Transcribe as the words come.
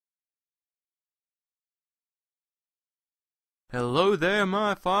Hello there,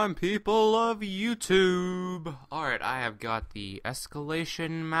 my fine people of YouTube! Alright, I have got the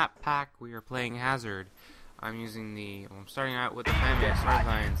Escalation map pack. We are playing Hazard. I'm starting out with the family of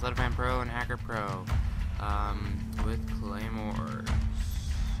Swordlines, Letterman Pro and Hacker Pro. With Claymores.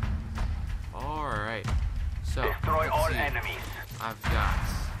 Alright, so. Destroy all enemies. I've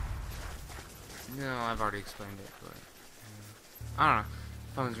already explained it, but. I don't know.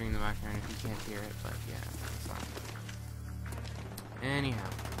 Phone's ringing in the background if you can't hear it, but yeah, it's fine. Anyhow,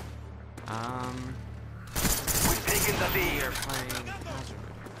 We've taken the we lead. are playing Hazard,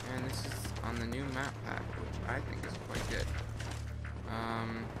 and this is on the new map pack, which I think is quite good.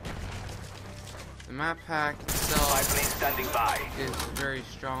 The map pack itself Spy plane standing by. is very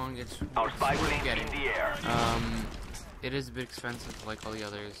strong. It's Our spy worth plane getting. in the air. It is a bit expensive, like all the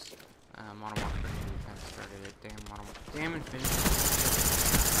others. Modern Warfare 2 kind of started it. Damn Infinity.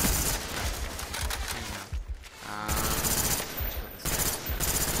 Anyhow,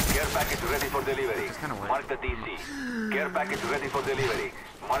 Care package ready for delivery. It's kinda weird. Mark the DC. Care package ready for delivery.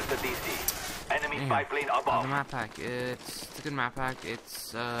 Mark the DC. Enemy spy plane the above. map pack. It's a good map pack.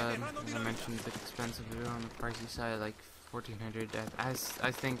 It's as I mentioned, a bit expensive on the pricey side, like 1,400. I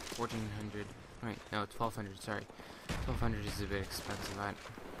think 1,400. Wait, no, 1,200. Sorry, 1,200 is a bit expensive.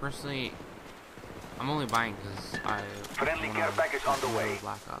 Personally, I'm only buying because I Friendly wanna care package on the play way.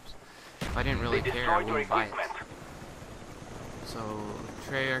 Black Ops. If I didn't really They care, I destroyed your wouldn't buy it. equipment. So,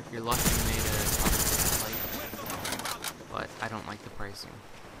 Treyarch, you're lucky you made a product, but I don't like the pricing.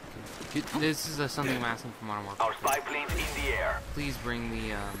 This is something I'm asking for Modern Warfare. Our spy planes in the air. Please bring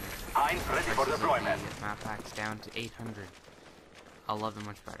the Heinz ready for prices of deployment. the map packs down to 800. I'll love them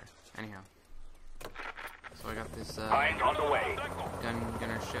much better. Anyhow, so I got this Heinz on the way.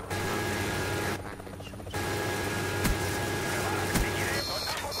 gunner ship care package, which is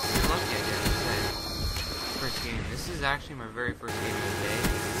lucky, I guess. First game. This is actually my very first game of the day.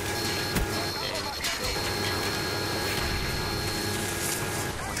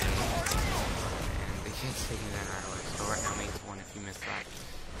 And the kid's taking that right away. So right now mate's one if you missed that.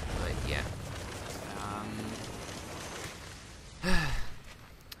 But yeah.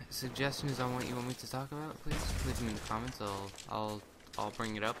 Suggestions on what you want me to talk about, please leave them in the comments. I'll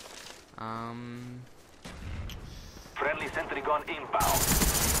bring it up. Friendly sentry gun inbound.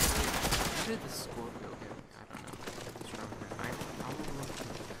 How did the Scorpio get me? I don't know. I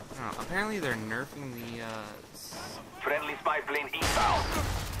don't know. Apparently they're nerfing the Friendly spy plane inbound.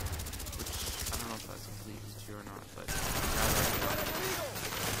 which I don't know if that's completely true or not, but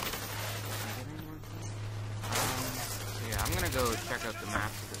yeah, I'm gonna go check out the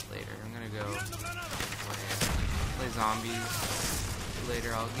maps a bit later. I'm gonna go play zombies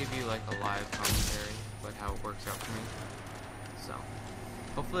later. I'll give you like a live commentary about how it works out for me. So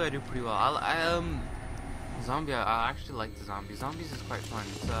hopefully I do pretty well. Zombie, I actually like the zombies. Zombies is quite fun.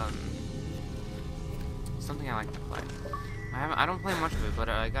 It's something I like to play. I don't play much of it, but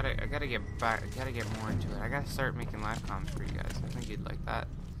I gotta get more into it. I gotta start making live comms for you guys. I think you'd like that.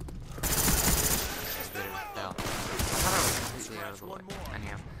 I thought I was completely out of the way.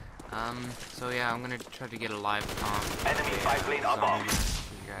 Anyhow, so yeah, I'm gonna try to get a live comm. Enemy spy plane above.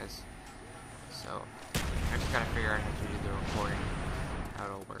 For you guys. So I just gotta figure out how to do the recording. How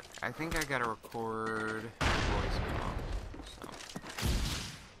it'll work. I think I gotta record voice memo, so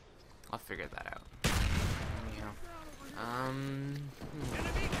I'll figure that out. Anyhow,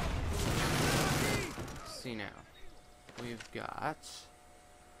 let's see now. We've got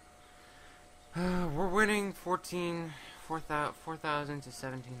we're winning 4,000 to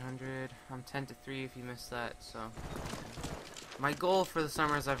 1,700. I'm 10 to 3 if you missed that. So my goal for the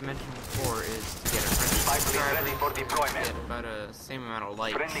summer, as I've mentioned before, is to get a Spy plane ready for deployment. get about a same amount of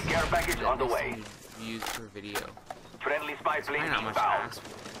likes. Friendly care package on the way. Views per video. Friendly spy It's plane probably not much to inbound. ask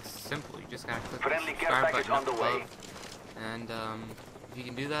for. It's simple. You just gotta click Friendly the care subscribe package button on the up way. above. And if you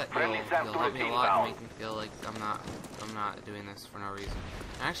can do that, Friendly you'll SAM help me a turret lot and inbound. make me feel like I'm not doing this for no reason.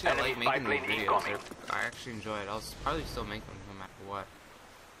 Actually, I Enemy like spy making these plane videos. incoming. I actually enjoy it. I'll probably still make them no matter what.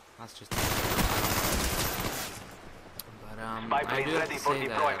 That's just. But Spy I plane do have ready to for say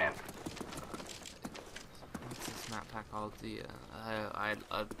that. deployment. What's this map pack called? The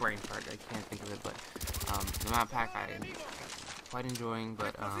brain fart. I can't think of it, but the map pack I'm quite enjoying.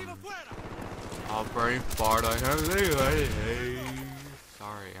 But brain fart. I have to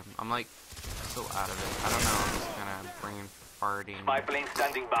sorry, I'm like so out of it. I don't know. I'm just kind of brain farting. Spy plane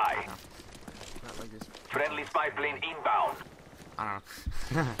standing by. Not like this. Friendly spy plane inbound. I don't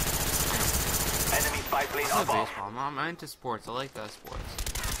know. Enemy spy plane I love above. baseball. I'm into sports. I like sports.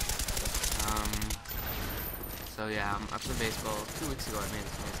 So yeah, I played baseball 2 weeks ago. I made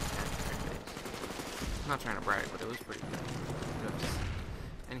this amazing catch. Not trying to brag, but it was pretty good. Oops.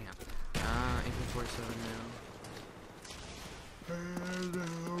 Anyhow, AK-47 now.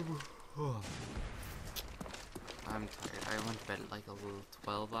 I'm tired. I went to bed at like a little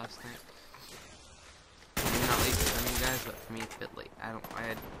 12 last night. Maybe not late for some of you guys, but for me it's a bit late.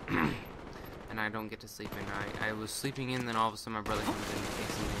 And I don't get to sleep in. I was sleeping in, then all of a sudden my brother comes in and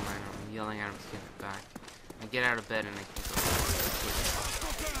takes something of mine. I'm yelling at him to get it back. I get out of bed and I can't go back.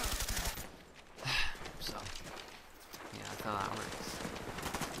 So, yeah, that's how that works.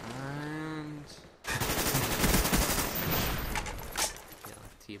 And yeah,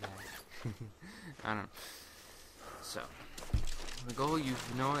 like teabag. I don't know. So, the goal, you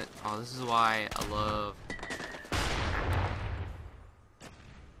know it. Oh, this is why I love.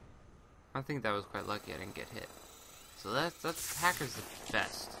 I think that was quite lucky I didn't get hit. So that's Hacker's the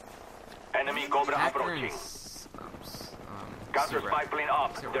best. Enemy Cobra Hacker approaching. Counter Super spy plane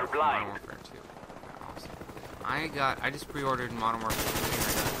up. They're blind. Modern Warfare 2. Awesome. I just pre-ordered Modern Warfare 2.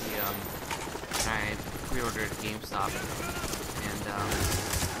 I pre-ordered GameStop, and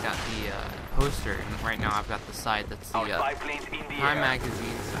I got the poster. And right now I've got the side that's the Time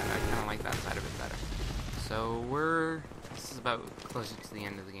magazine side. I kind of like that side of it better. So this is about closer to the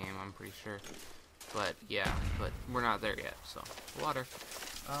end of the game, I'm pretty sure. But yeah, but we're not there yet. So water.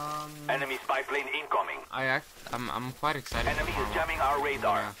 Enemy spy plane incoming. I'm quite excited. Enemy is jamming our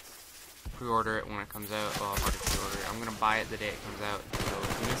radar. Pre-order it when it comes out. Well, I've already pre-ordered it. I'm gonna buy it the day it comes out. So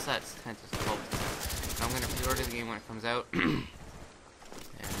if you miss that, it's 10 to 12. So I'm gonna pre-order the game when it comes out. And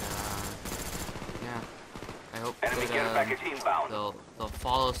yeah, I hope that they'll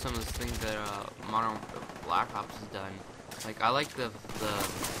follow some of the things that Modern Black Ops has done. Like I like the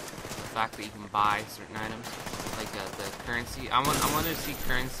fact that you can buy certain items, like the currency. I want to see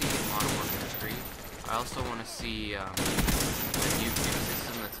currency in Modern Warfare 3. I also want to see the new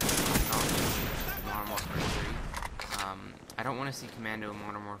system that's on Modern Warfare 3. I don't want to see Commando in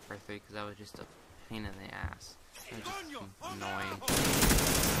Modern Warfare 3 because that was just a pain in the ass. It was just annoying.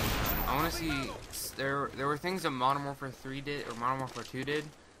 I want to see there were things that Modern Warfare 3 did or Modern Warfare 2 did.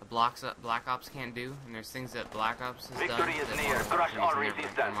 Black Ops can't do, and there's things that Black Ops has done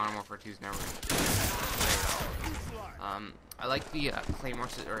that Modern Warfare 2's never. I like the Claymore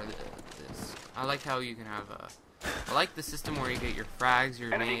I like how you can have I like the system where you get your frags,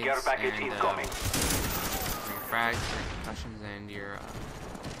 your nades, and your frags, your concussions, and your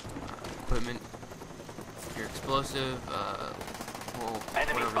equipment, your explosive.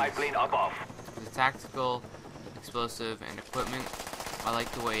 Enemy spy plane above. The tactical, explosive, and equipment. I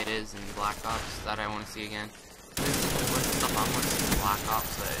like the way it is in Black Ops that I want to see again. This is the stuff I want to see in Black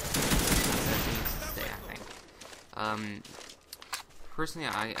Ops that needs to stay, I think. Personally,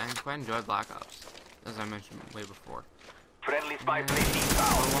 I quite enjoy Black Ops, as I mentioned way before. Friendly spy plane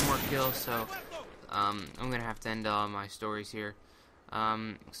inbound. One more kill, so I'm gonna have to end all my stories here.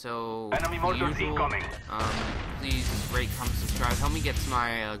 So enemy mortars incoming. Please rate, comment, subscribe. Help me get to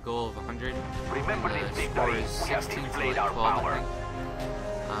my goal of 100. Remember this victory. We have displayed our power.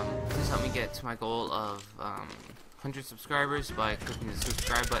 Please help me get to my goal of 100 subscribers by clicking the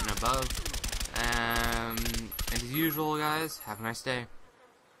subscribe button above. And as usual, guys, have a nice day.